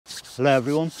Hello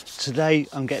everyone, today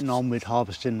I'm getting on with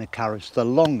harvesting the carrots. They're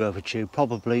long overdue,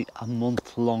 probably a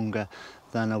month longer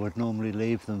than I would normally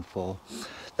leave them for.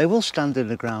 They will stand in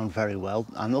the ground very well,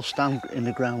 and they'll stand in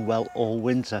the ground well all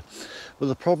winter. But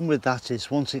the problem with that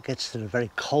is once it gets to the very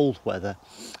cold weather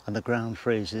and the ground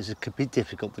freezes, it could be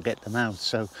difficult to get them out.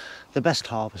 So they're best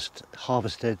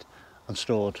harvested and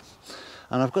stored.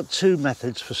 And I've got two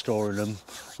methods for storing them.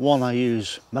 One I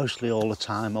use mostly all the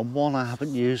time, and one I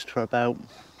haven't used for about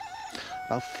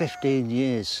 15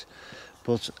 years.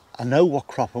 But I know what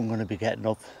crop I'm going to be getting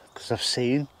up because I've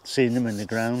seen them in the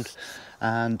ground,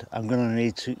 and I'm going to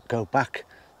need to go back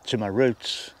to my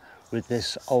roots with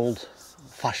this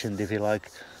old-fashioned, if you like,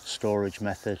 storage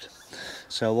method.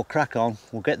 So we'll crack on,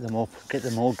 we'll get them up, get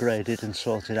them all graded and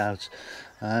sorted out,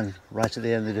 and right at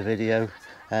the end of the video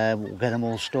we'll get them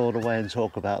all stored away and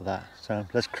talk about that. So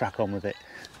let's crack on with it.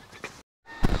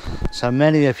 So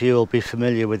many of you will be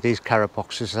familiar with these carrot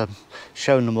boxes. I've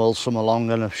shown them all summer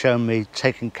long, and have shown me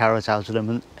taking carrot out of them,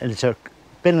 and it's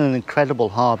been an incredible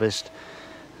harvest.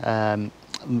 I'm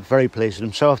very pleased with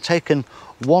them. So I've taken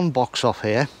one box off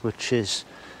here, which is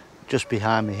just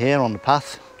behind me here on the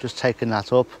path, just taken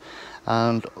that up,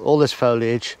 and all this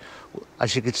foliage,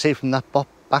 as you can see from that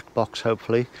back box,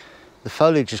 hopefully the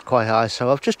foliage is quite high,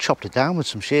 so I've just chopped it down with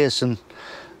some shears, and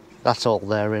that's all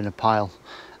there in a pile,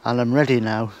 and I'm ready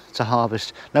now to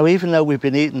harvest. Now, even though we've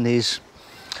been eating these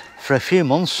for a few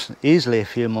months, easily a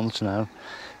few months now,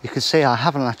 you can see I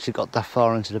haven't actually got that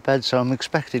far into the bed, so I'm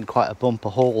expecting quite a bumper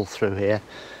haul through here.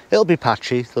 It'll be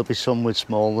patchy, there'll be some with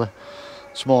smaller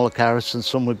carrots and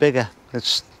some with bigger.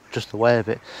 It's just the way of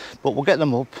it, but we'll get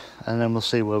them up and then we'll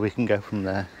see where we can go from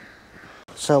there.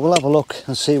 So we'll have a look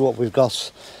and see what we've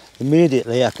got.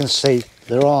 Immediately I can see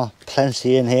there are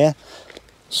plenty in here.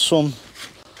 Some,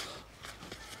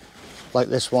 like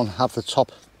this one, have the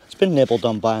top, it's been nibbled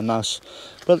on by a mouse,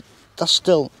 but that's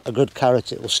still a good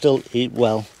carrot, it will still eat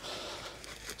well.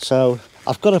 So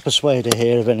I've got a persuader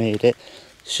here if I need it.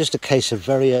 It's just a case of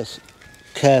very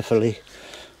carefully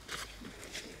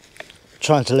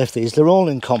trying to lift these. They're all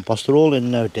in compost, they're all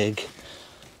in no dig,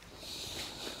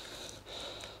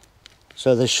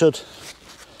 so they should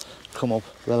come up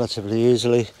relatively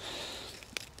easily.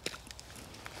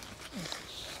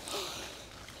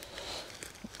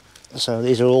 So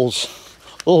these are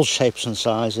all shapes and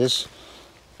sizes,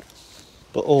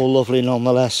 but all lovely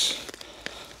nonetheless.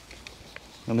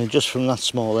 I mean, just from that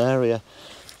small area,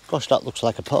 gosh, that looks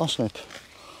like a parsnip.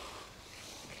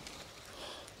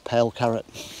 Pale carrot,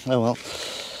 oh well.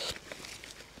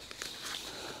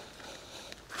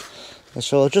 And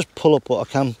so I'll just pull up what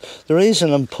I can. The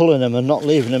reason I'm pulling them and not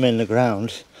leaving them in the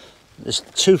ground is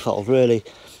twofold, really.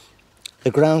 The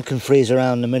ground can freeze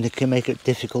around them and it can make it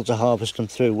difficult to harvest them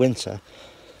through winter,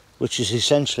 which is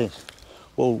essentially,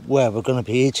 well, where we're going to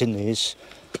be eating these.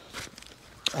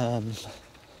 And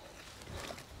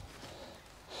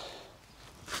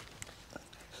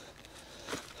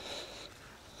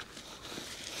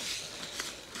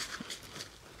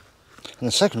the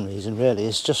second reason really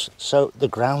is just so the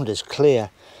ground is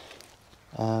clear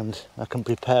and I can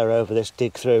prepare over this,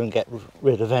 dig through and get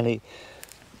rid of any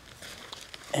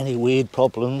weed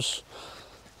problems.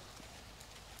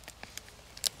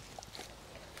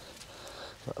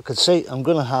 I can see I'm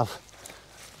going to have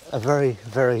a very,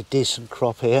 very decent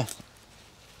crop here.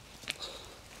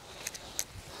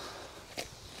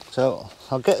 So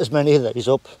I'll get as many of these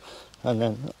up and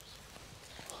then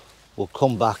we'll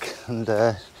come back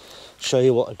and show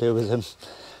you what to do with them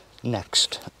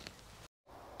next.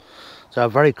 So I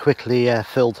very quickly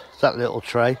filled that little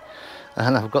tray,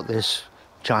 and I've got this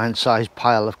giant sized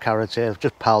pile of carrots here. I've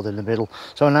just piled in the middle,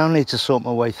 so I now need to sort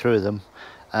my way through them,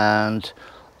 and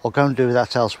I'll go and do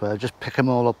that elsewhere. Just pick them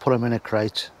all up, put them in a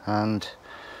crate, and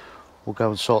we'll go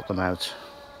and sort them out.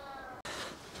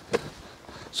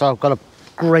 So I've got a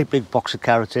great big box of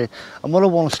carrots here, and what I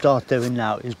want to start doing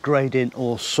now is grading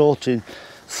or sorting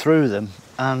through them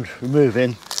and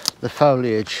removing the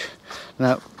foliage.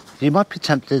 Now, you might be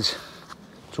tempted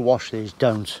to wash these,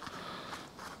 don't.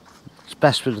 It's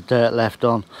best with the dirt left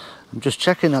on. I'm just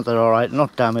checking that they're all right,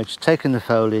 not damaged, taking the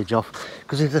foliage off,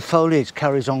 because if the foliage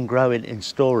carries on growing in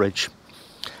storage,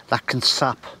 that can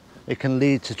sap, it can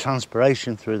lead to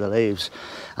transpiration through the leaves,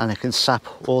 and it can sap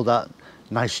all that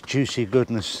nice juicy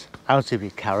goodness out of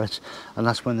your carrot, and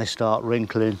that's when they start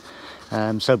wrinkling.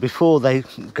 So before they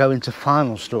go into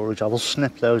final storage, I will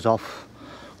snip those off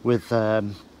with a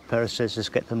pair of scissors,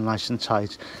 get them nice and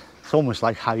tight. It's almost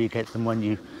like how you get them when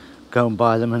you go and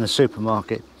buy them in a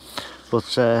supermarket,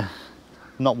 but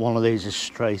not one of these is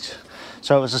straight.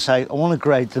 So as I say, I want to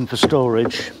grade them for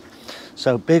storage.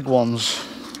 So big ones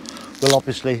will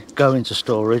obviously go into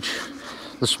storage.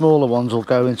 The smaller ones will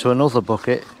go into another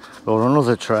bucket or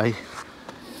another tray.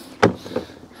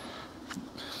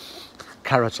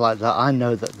 Carrots like that, I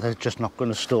know that they're just not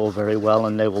going to store very well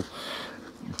and they will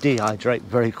dehydrate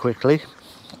very quickly.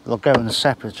 They'll go in a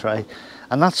separate tray,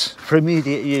 and that's for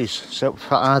immediate use. So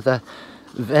for either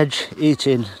veg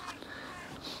eating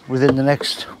within the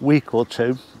next week or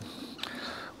two,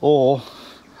 or,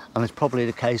 and it's probably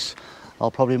the case,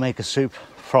 I'll probably make a soup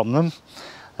from them,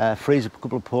 freeze a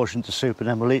couple of portions of soup, and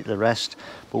then we'll eat the rest.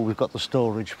 But we've got the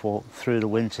storage for through the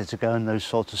winter to go in those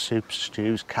sorts of soups,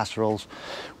 stews, casseroles,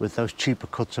 with those cheaper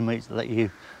cuts of meat that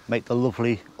you make the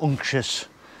lovely unctuous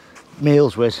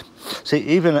meals with. See,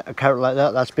 even a carrot like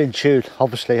that, that's been chewed,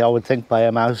 obviously I would think by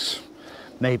a mouse,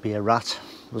 maybe a rat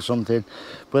or something,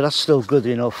 but that's still good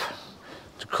enough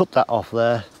to cut that off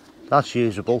there. That's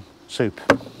usable soup,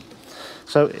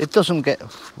 so it doesn't get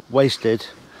wasted.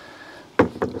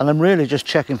 And I'm really just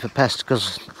checking for pests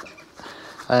because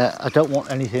I don't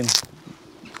want anything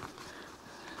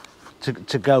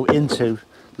to go into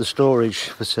the storage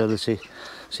facility.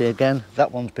 See, again,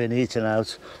 that one's been eaten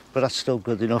out, but that's still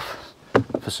good enough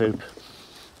for soup.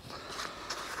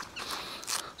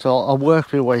 So I'll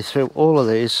work my way through all of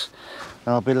these,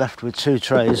 and I'll be left with 2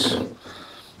 trays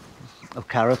of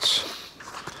carrots.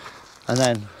 And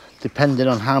then, depending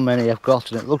on how many I've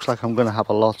got, and it looks like I'm going to have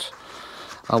a lot,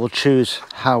 I will choose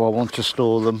how I want to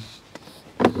store them.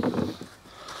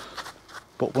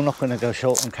 But we're not going to go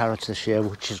short on carrots this year,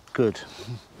 which is good.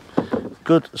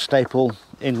 Good staple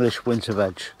English winter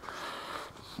veg.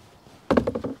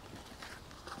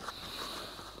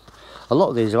 A lot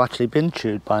of these have actually been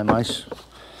chewed by mice,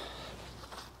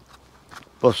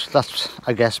 but that's,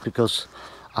 I guess, because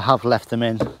I have left them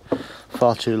in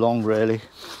far too long, really.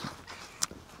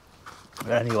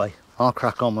 But anyway, I'll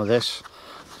crack on with this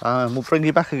and we'll bring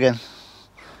you back again.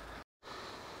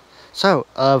 So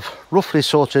I've roughly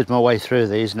sorted my way through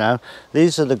these now.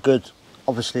 These are the good,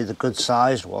 obviously the good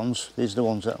sized ones. These are the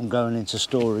ones that I'm going into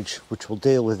storage, which we'll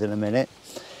deal with in a minute.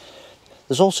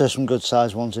 There's also some good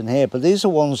sized ones in here, but these are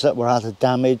ones that were either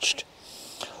damaged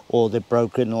or they're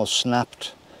broken or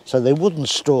snapped, so they wouldn't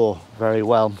store very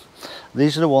well.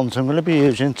 These are the ones I'm going to be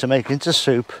using to make into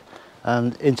soup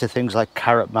and into things like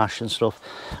carrot mash and stuff.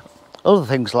 Other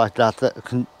things like that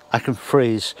that I can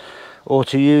freeze or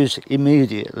to use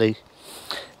immediately.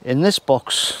 In this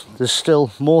box there's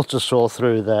still more to saw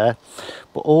through there,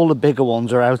 but all the bigger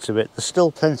ones are out of it. There's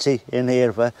still plenty in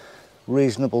here of a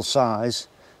reasonable size,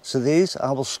 so these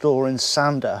I will store in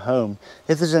sand at home.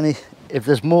 If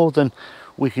there's more than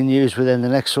we can use within the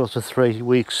next sort of 3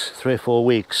 or 4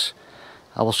 weeks,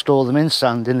 I will store them in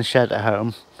sand in the shed at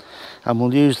home, and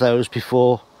we'll use those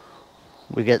before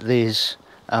we get these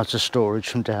out of storage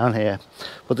from down here.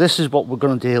 But this is what we're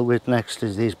going to deal with next,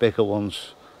 is these bigger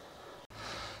ones.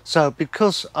 So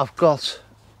because I've got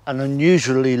an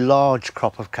unusually large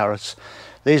crop of carrots,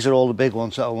 these are all the big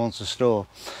ones that I want to store.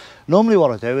 Normally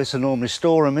what I do is I normally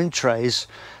store them in trays,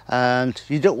 and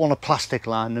you don't want to plastic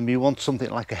line them, you want something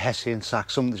like a Hessian sack,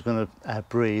 something that's going to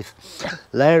breathe.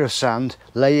 Layer of sand,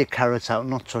 lay your carrots out,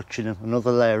 not touching them,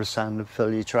 another layer of sand, and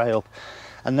fill your tray up.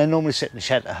 And they normally sit in the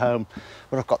shed at home,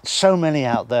 but I've got so many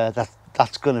out there that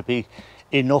that's going to be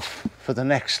enough for the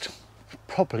next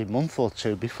probably month or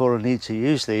two before I need to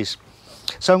use these.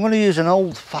 So I'm going to use an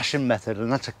old-fashioned method,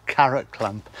 and that's a carrot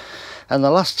clamp. And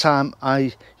the last time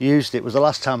I used it was the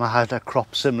last time I had a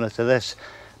crop similar to this,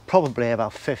 probably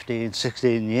about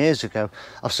 15-16 years ago.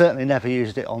 I've certainly never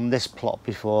used it on this plot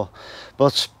before,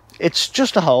 but it's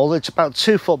just a hole. It's about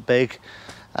 2 foot big.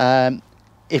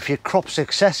 If your crop's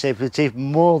excessive, it's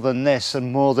even more than this,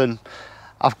 and more than,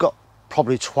 I've got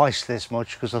probably twice this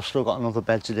much because I've still got another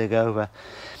bed to dig over.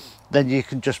 Then you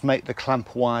can just make the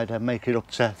clamp wider, make it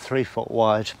up to 3 foot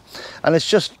wide, and it's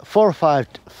just 4 or 5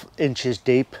 inches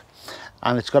deep,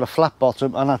 and it's got a flat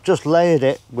bottom, and I've just layered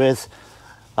it with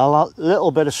a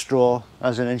little bit of straw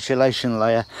as an insulation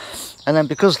layer. And then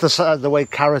because the way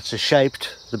carrots are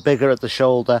shaped, the bigger at the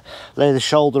shoulder, lay the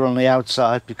shoulder on the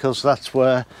outside, because that's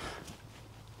where,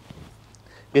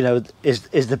 you know,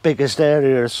 is the biggest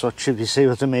area as such, if you see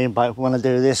what I mean by when I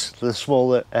do this. The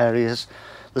smaller areas,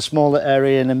 the smaller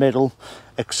area in the middle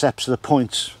accepts the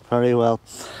points very well.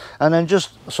 And then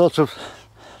just sort of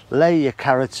lay your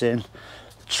carrots in.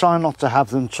 Try not to have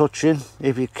them touching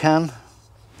if you can,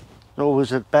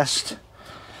 always at best,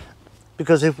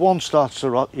 because if one starts to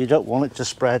rot, you don't want it to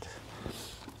spread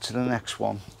to the next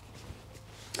one.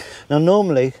 Now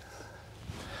normally,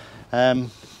 when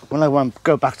I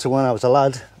go back to when I was a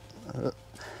lad,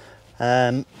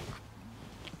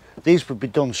 these would be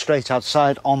done straight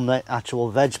outside on the actual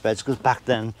veg beds, because back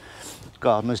then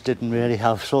gardeners didn't really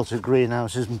have sort of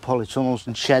greenhouses and polytunnels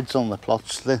and sheds on the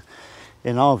plots.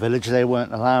 In our village they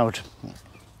weren't allowed.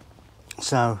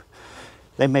 So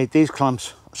they made these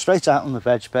clamps straight out on the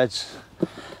veg beds,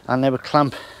 and they would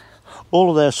clamp all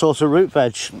of their sort of root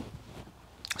veg.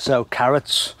 So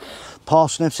carrots,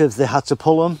 parsnips if they had to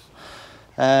pull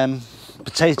them,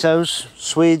 potatoes,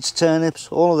 Swedes, turnips,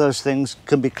 all of those things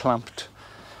can be clamped.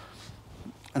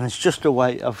 And it's just a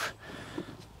way of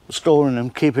storing them,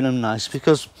 keeping them nice,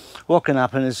 because what can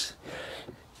happen is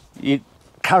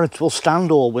carrots will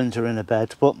stand all winter in a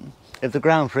bed, but if the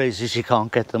ground freezes you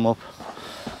can't get them up.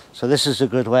 So this is a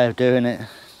good way of doing it.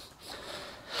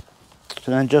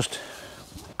 So then just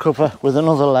cover with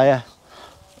another layer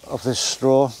of this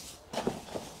straw,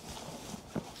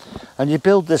 and you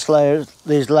build these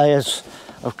layers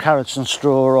of carrots and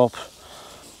straw up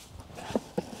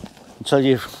until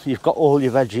you've got all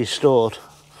your veggies stored,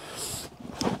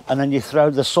 and then you throw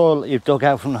the soil that you've dug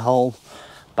out from the hole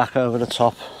back over the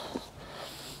top.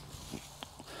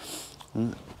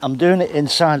 And I'm doing it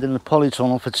inside in the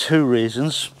polytunnel for two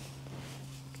reasons.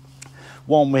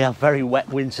 One, we have very wet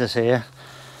winters here,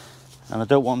 and I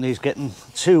don't want these getting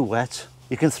too wet.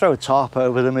 You can throw a tarp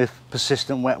over them if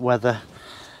persistent wet weather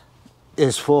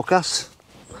is forecast.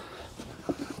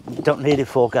 You don't need it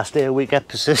forecast here, we get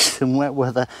persistent wet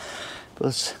weather,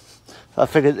 but I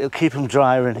figured it'll keep them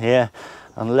drier in here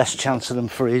and less chance of them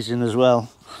freezing as well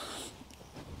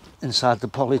inside the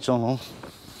polytunnel.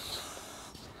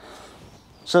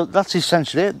 So that's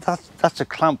essentially it. That's a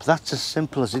clamp. That's as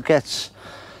simple as it gets.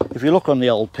 If you look on the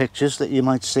old pictures that you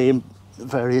might see in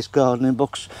various gardening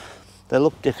books, they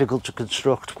look difficult to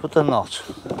construct, but they're not,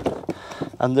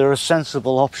 and they're a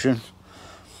sensible option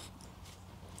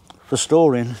for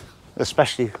storing,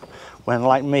 especially when,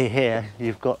 like me here,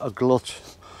 you've got a glut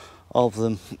of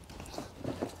them.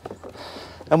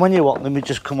 And when you want them, you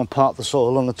just come and part the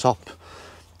soil on the top,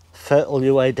 fertile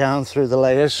your way down through the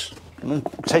layers, and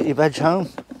take your veg home.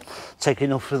 Take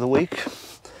enough for the week,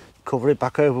 cover it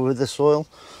back over with the soil,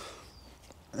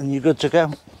 and you're good to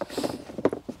go.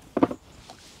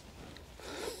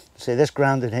 See, this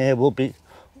ground in here will be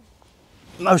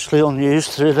mostly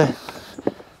unused through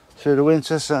the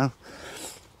winter, so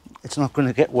it's not going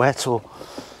to get wet or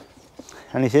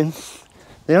anything.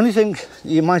 The only thing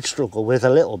you might struggle with a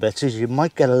little bit is you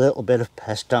might get a little bit of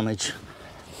pest damage.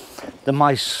 The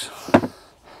mice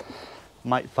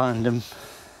might find them,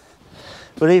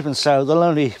 but even so, they'll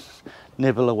only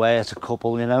nibble away at a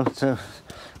couple, you know. So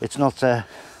it's not a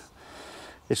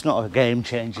game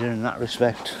changer in that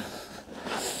respect.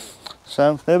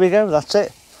 So there we go, that's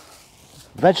it.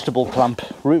 Vegetable clamp,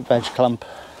 root veg clamp.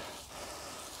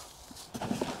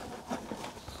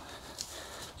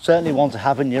 Certainly one to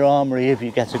have in your armoury if you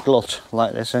get a glut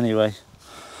like this anyway.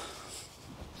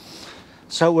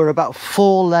 So we're about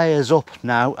 4 layers up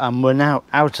now, and we're now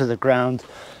out of the ground,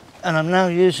 and I'm now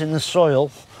using the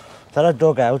soil that I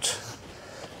dug out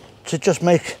to just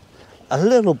make a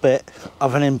little bit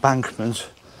of an embankment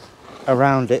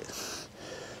around it,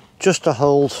 just to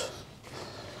hold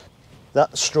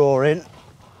that straw in,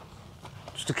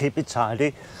 just to keep it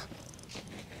tidy.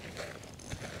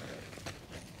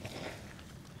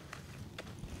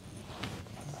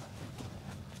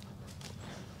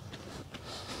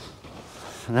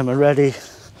 And then we're ready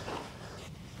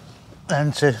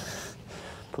then to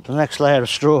put the next layer of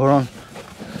straw on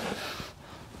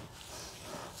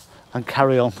and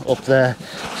carry on up there.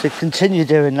 So continue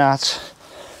doing that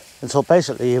until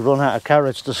basically you run out of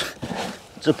carrots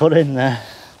to put in there.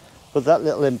 But that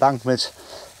little embankment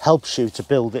helps you to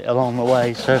build it along the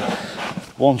way. So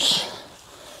once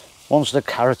the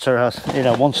carrots are out, you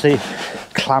know, once the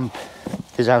clamp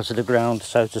is out of the ground,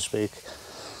 so to speak,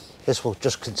 this will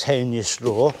just contain your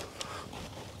straw.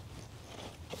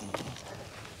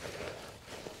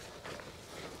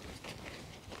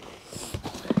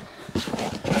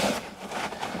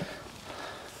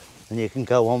 And you can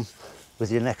go on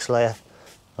with your next layer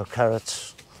of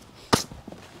carrots.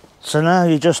 So now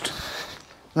you've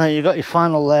got your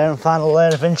final layer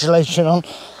of insulation on.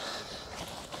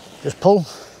 Just pull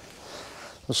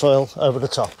the soil over the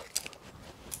top.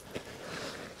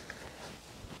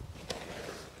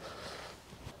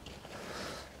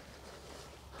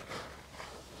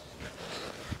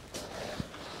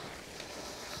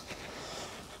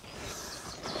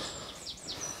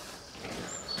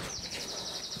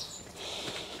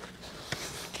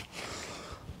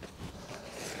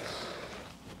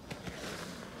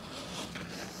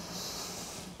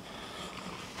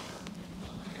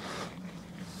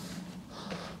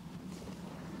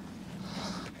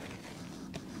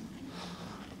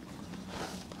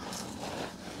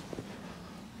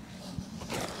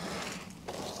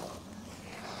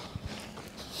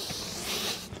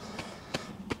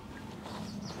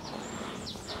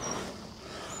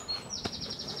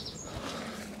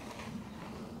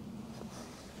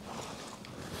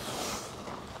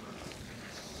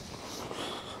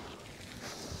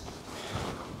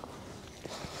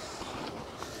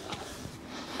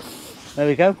 There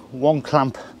we go, one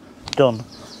clamp done.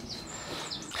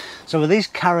 So with these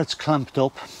carrots clamped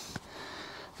up,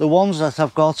 the ones that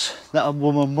I've got that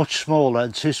were much smaller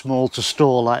and too small to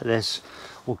store like this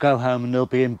will go home and they'll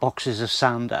be in boxes of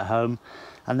sand at home,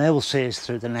 and they will see us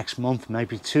through the next month,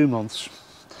 maybe 2 months.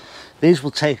 These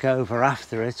will take over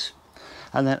after it,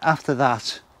 and then after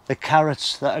that the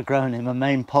carrots that are grown in my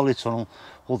main polytunnel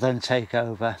will then take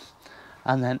over,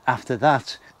 and then after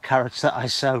that carrots that I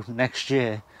sow next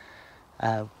year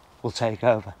will take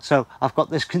over. So I've got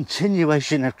this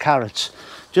continuation of carrots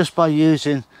just by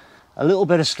using a little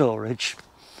bit of storage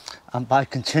and by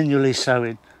continually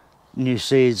sowing new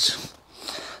seeds.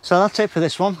 So that's it for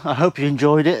this one. I hope you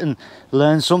enjoyed it and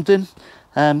learned something.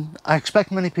 I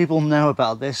expect many people know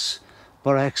about this,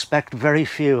 but I expect very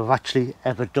few have actually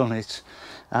ever done it.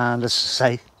 And as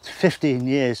I say, 15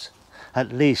 years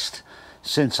at least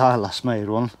since I last made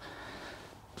one.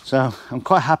 So I'm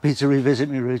quite happy to revisit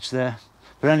my roots there.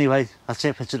 But anyway, that's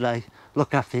it for today.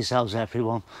 Look after yourselves,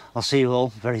 everyone. I'll see you all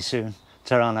very soon.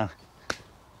 Ta-ra now.